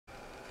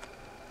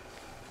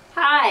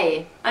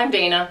Hi, I'm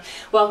Dana.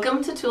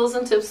 Welcome to Tools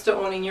and Tips to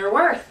Owning Your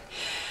Worth.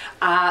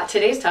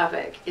 Today's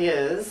topic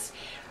is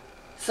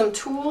some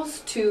tools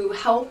to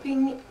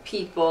helping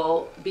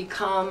people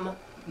become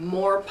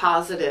more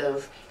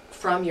positive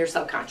from your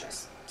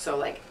subconscious. So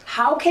like,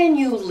 how can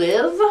you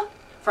live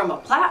from a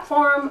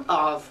platform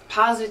of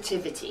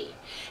positivity?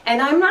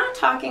 And I'm not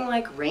talking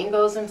like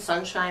rainbows and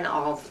sunshine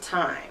all the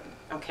time.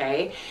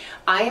 Okay,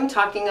 I am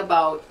talking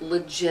about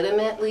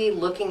legitimately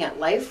looking at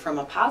life from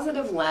a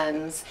positive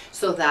lens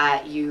so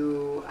that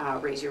you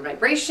raise your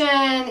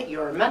vibration,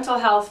 your mental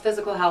health,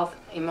 physical health,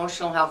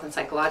 emotional health, and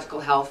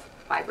psychological health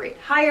vibrate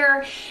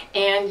higher,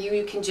 and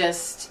you can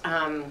just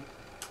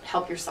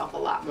help yourself a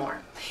lot more.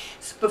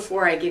 So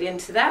before I get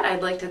into that,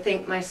 I'd like to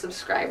thank my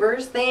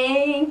subscribers.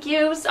 Thank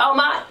you so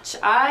much.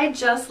 I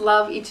just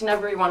love each and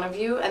every one of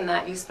you and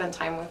that you spend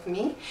time with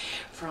me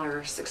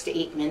for 6 to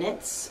 8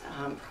 minutes,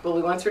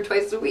 probably once or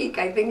twice a week.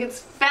 I think it's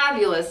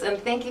fabulous, and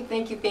thank you,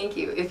 thank you, thank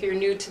you. If you're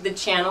new to the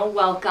channel,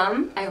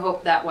 welcome. I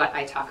hope that what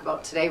I talk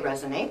about today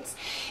resonates.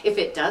 If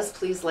it does,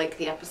 please like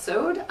the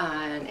episode,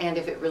 and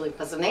if it really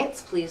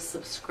resonates, please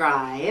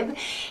subscribe.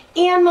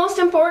 And most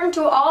important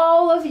to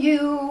all of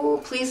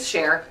you, please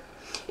share.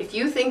 If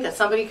you think that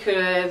somebody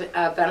could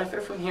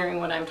benefit from hearing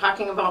what I'm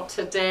talking about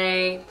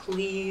today,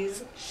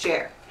 please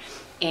share.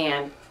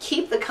 And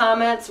keep the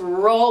comments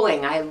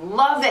rolling. I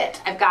love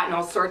it. I've gotten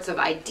all sorts of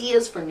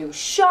ideas for new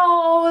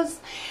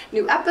shows,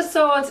 new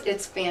episodes.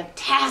 It's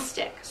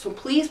fantastic. So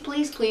please,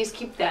 please, please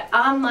keep that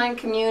online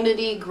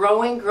community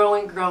growing,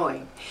 growing,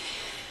 growing.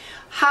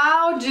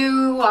 How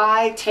do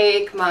I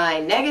take my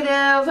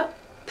negative,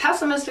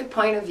 pessimistic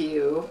point of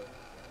view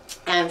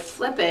and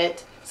flip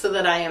it so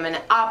that I am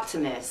an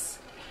optimist,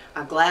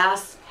 a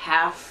glass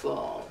half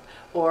full,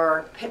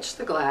 or pitch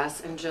the glass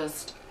and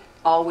just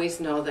always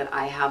know that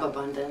I have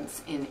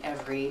abundance in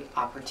every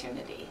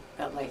opportunity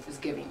that life is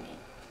giving me?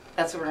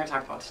 That's what we're going to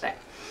talk about today.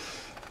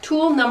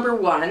 Tool number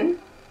 1,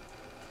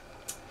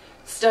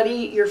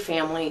 study your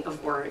family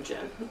of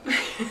origin.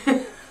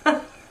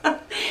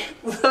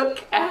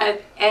 Look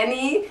at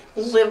any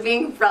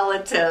living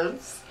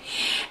relatives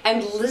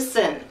and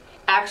listen,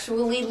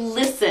 actually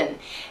listen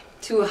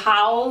to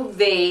how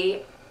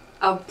they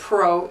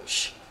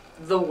approach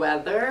the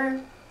weather,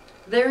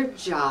 their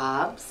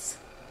jobs,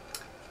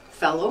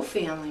 fellow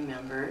family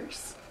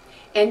members,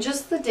 and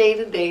just the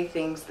day-to-day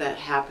things that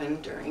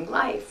happen during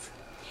life.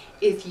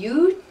 If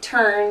you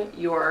turn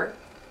your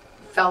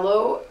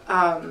fellow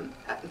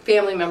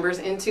family members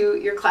into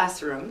your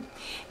classroom,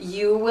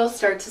 you will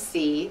start to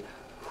see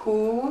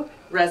who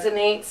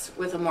resonates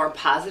with a more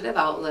positive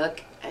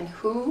outlook and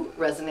who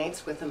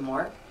resonates with a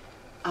more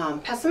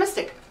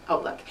pessimistic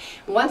outlook.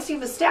 Once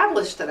you've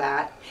established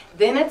that,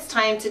 then it's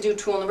time to do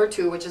tool number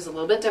 2, which is a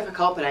little bit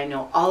difficult, but I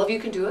know all of you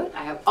can do it.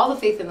 I have all the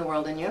faith in the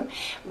world in you,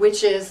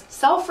 which is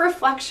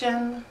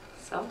self-reflection.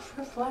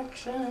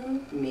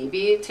 Self-reflection.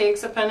 Maybe it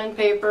takes a pen and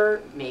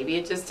paper. Maybe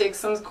it just takes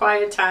some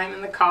quiet time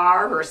in the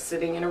car or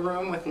sitting in a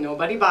room with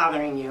nobody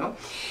bothering you.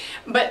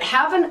 But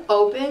have an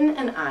open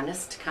and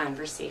honest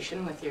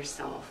conversation with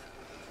yourself.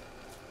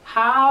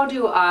 How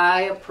do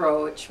I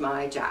approach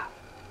my job?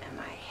 Am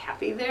I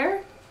happy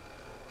there?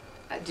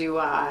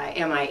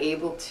 Am I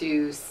able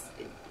to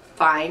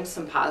find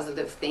some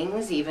positive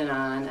things even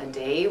on a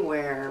day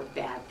where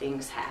bad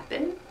things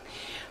happen?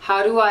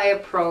 How do I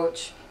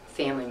approach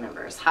family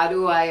members? How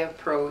do I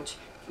approach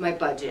my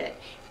budget?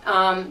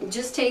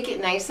 Just take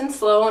it nice and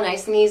slow,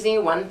 nice and easy,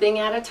 one thing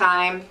at a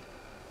time.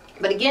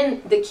 But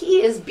again, the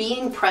key is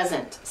being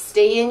present.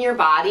 Stay in your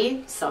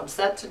body,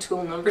 subset to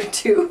tool number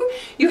 2.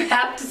 You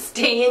have to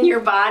stay in your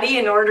body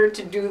in order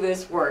to do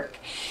this work.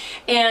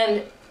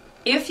 And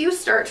if you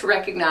start to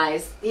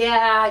recognize,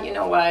 yeah, you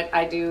know what,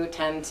 I do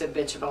tend to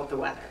bitch about the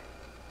weather,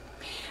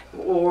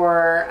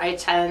 or I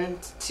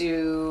tend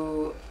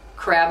to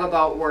crab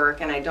about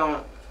work and I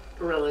don't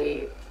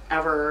really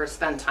ever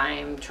spend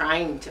time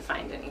trying to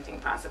find anything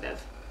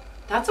positive,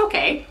 that's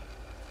okay.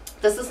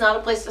 This is not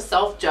a place to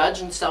self-judge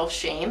and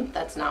self-shame.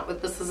 That's not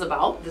what this is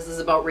about. This is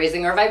about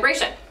raising our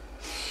vibration.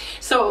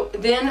 So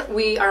then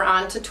we are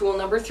on to tool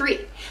number 3.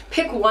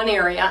 Pick one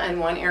area and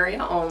one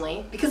area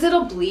only, because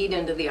it'll bleed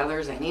into the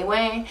others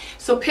anyway.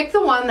 So pick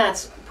the one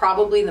that's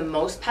probably the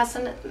most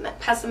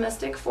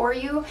pessimistic for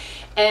you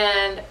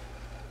and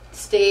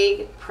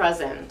stay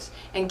present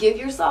and give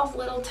yourself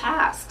little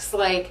tasks.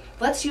 Like,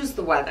 let's use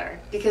the weather,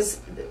 because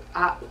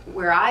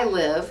where I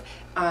live,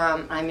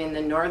 I'm in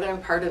the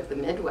northern part of the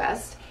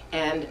Midwest,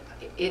 and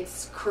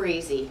it's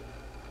crazy.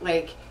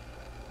 Like,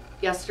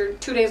 2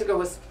 days ago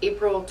was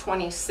April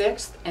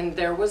 26th, and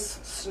there was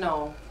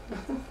snow.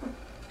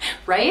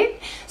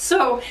 Right?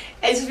 So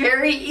it's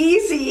very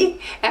easy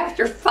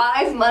after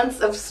 5 months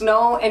of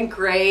snow and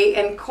gray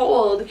and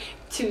cold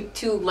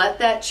to let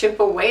that chip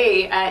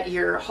away at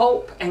your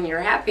hope and your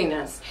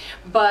happiness.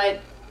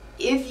 But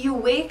if you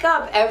wake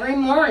up every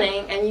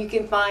morning and you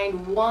can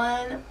find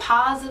one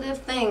positive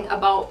thing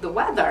about the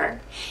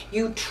weather,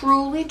 you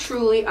truly,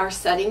 truly are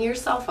setting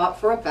yourself up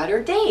for a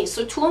better day.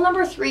 So tool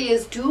number 3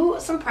 is do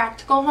some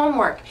practical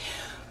homework.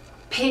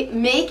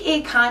 Make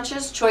a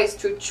conscious choice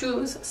to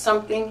choose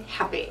something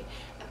happy.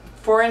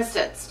 For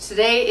instance,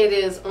 today it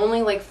is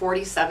only like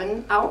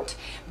 47 out,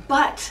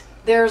 but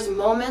there's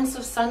moments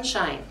of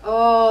sunshine.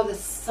 Oh, the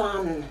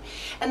sun.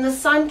 And the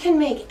sun can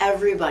make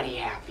everybody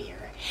happier.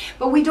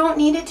 But we don't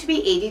need it to be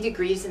 80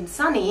 degrees and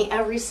sunny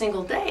every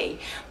single day.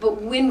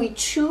 But when we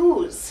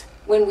choose,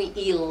 when we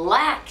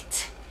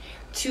elect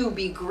to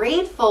be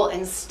grateful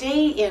and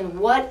stay in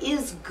what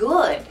is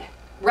good,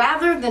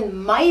 rather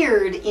than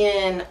mired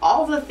in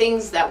all the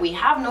things that we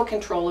have no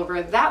control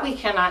over, that we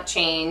cannot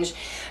change,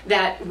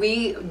 that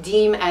we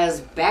deem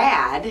as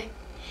bad,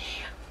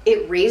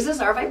 it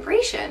raises our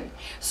vibration.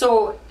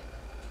 So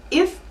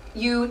if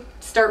you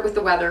start with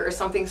the weather or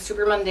something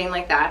super mundane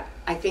like that,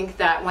 I think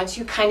that once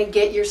you kind of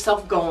get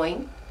yourself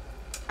going,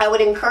 I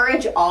would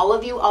encourage all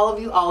of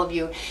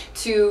you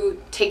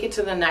to take it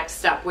to the next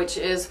step, which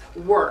is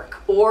work.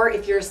 Or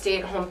if you're a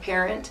stay-at-home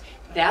parent,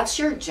 that's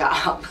your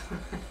job.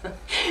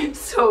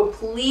 So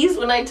please,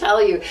 when I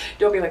tell you,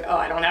 don't be like, oh,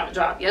 I don't have a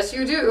job. Yes,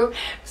 you do.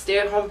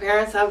 Stay-at-home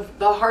parents have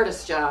the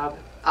hardest job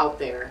out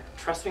there.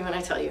 Trust me when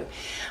I tell you.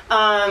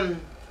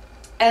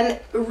 And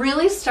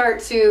really start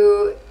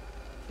to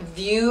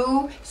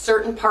view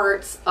certain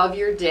parts of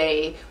your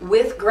day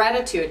with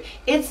gratitude.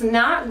 It's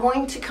not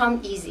going to come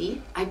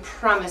easy. I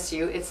promise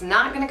you, it's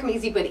not going to come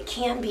easy, but it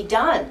can be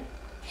done.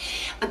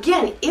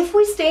 Again, if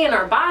we stay in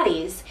our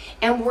bodies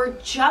and we're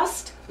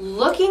just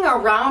looking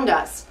around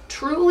us,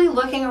 truly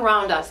looking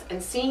around us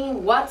and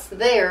seeing what's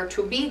there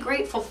to be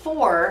grateful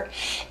for,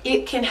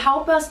 it can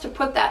help us to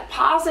put that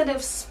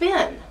positive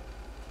spin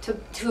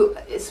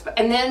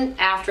and then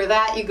after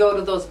that you go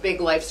to those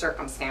big life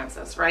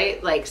circumstances,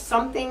 right? Like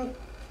something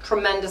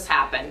tremendous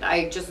happened.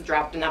 I just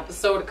dropped an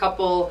episode a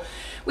couple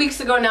weeks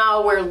ago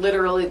now where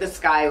literally the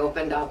sky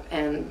opened up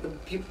and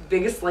the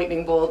biggest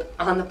lightning bolt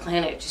on the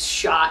planet just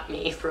shot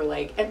me for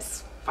like,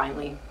 it's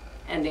finally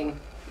ending,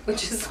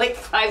 which is like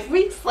 5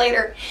 weeks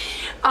later.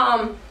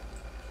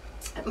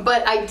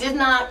 But I did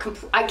not,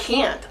 I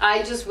can't,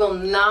 I just will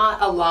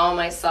not allow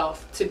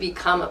myself to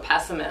become a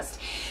pessimist,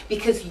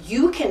 because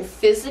you can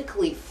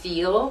physically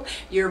feel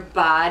your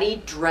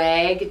body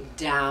drag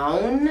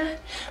down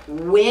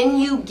when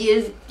you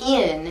give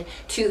in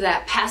to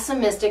that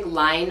pessimistic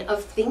line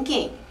of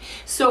thinking.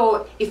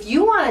 So if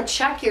you want to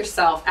check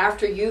yourself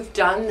after you've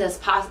done this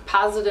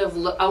positive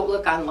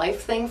outlook on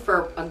life thing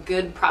for a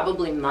good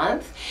probably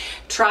month,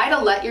 try to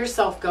let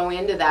yourself go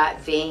into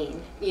that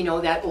vein, you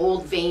know, that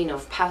old vein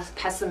of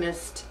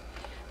pessimistic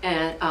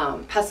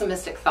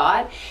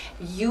thought.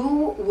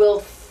 You will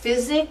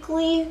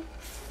physically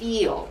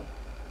feel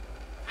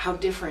how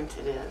different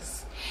it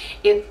is.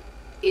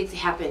 It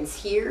happens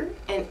here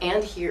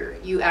and here.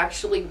 You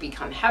actually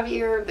become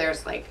heavier.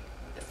 There's like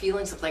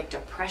feelings of like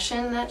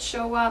depression that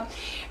show up.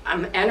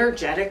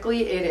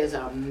 Energetically, it is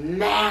a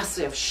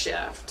massive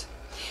shift.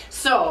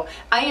 So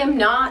I am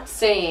not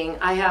saying,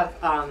 I have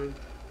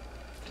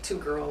 2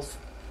 girls.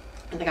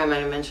 I think I might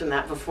have mentioned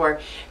that before.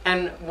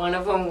 And one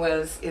of them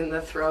was in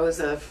the throes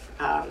of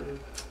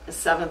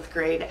 7th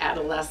grade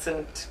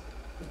adolescent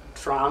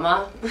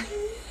trauma.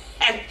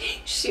 And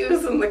she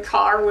was in the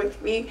car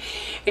with me,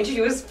 and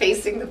she was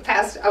facing out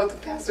the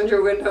passenger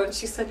window, and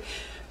she said,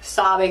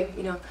 sobbing,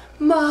 you know,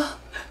 "Mom,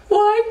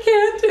 why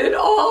can't it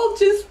all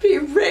just be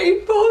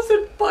rainbows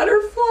and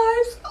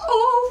butterflies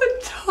all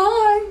the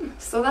time?"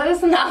 So that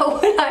is not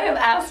what I am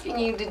asking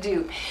you to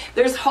do.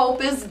 There's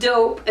hope is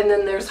dope, and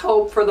then there's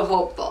hope for the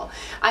hopeful.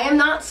 I am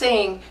not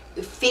saying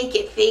fake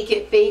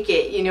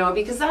it, you know,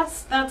 because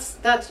that's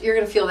you're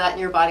going to feel that in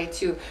your body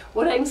too.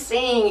 What I'm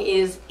saying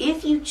is,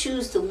 if you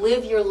choose to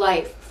live your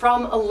life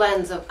from a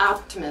lens of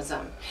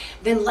optimism,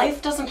 then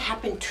life doesn't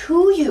happen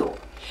to you.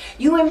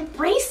 You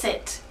embrace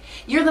it.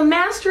 You're the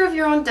master of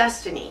your own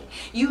destiny.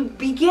 You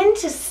begin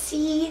to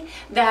see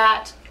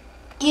that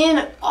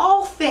in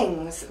all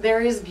things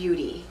there is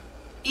beauty.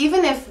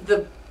 Even if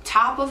the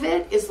top of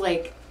it is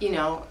like, you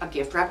know, a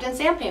gift wrapped in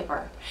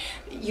sandpaper,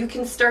 you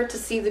can start to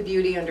see the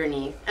beauty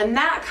underneath. And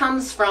that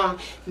comes from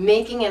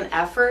making an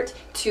effort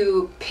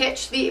to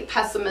pitch the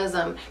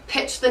pessimism,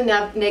 pitch the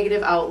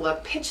negative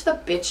outlook, pitch the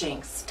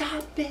bitching.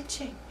 Stop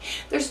bitching.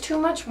 There's too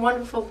much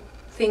wonderful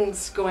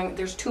things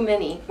there's too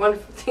many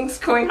wonderful things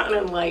going on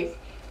in life.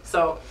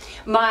 So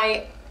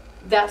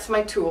that's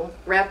my tool.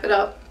 Wrap it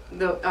up.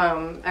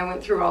 I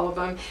went through all of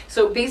them.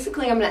 So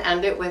basically I'm going to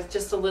end it with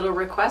just a little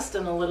request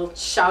and a little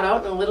shout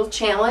out and a little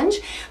challenge.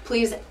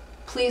 Please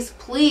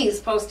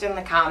post in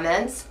the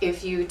comments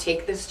if you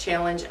take this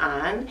challenge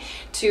on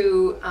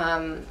to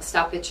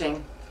stop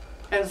bitching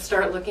and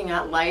start looking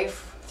at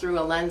life through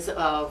a lens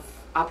of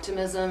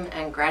optimism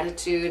and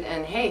gratitude.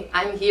 And hey,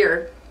 I'm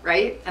here,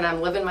 right? And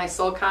I'm living my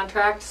soul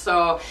contract,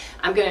 so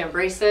I'm going to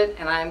embrace it,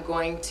 and I'm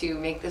going to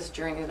make this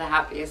journey the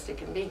happiest it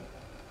can be.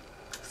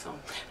 So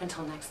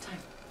until next time,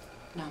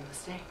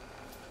 namaste.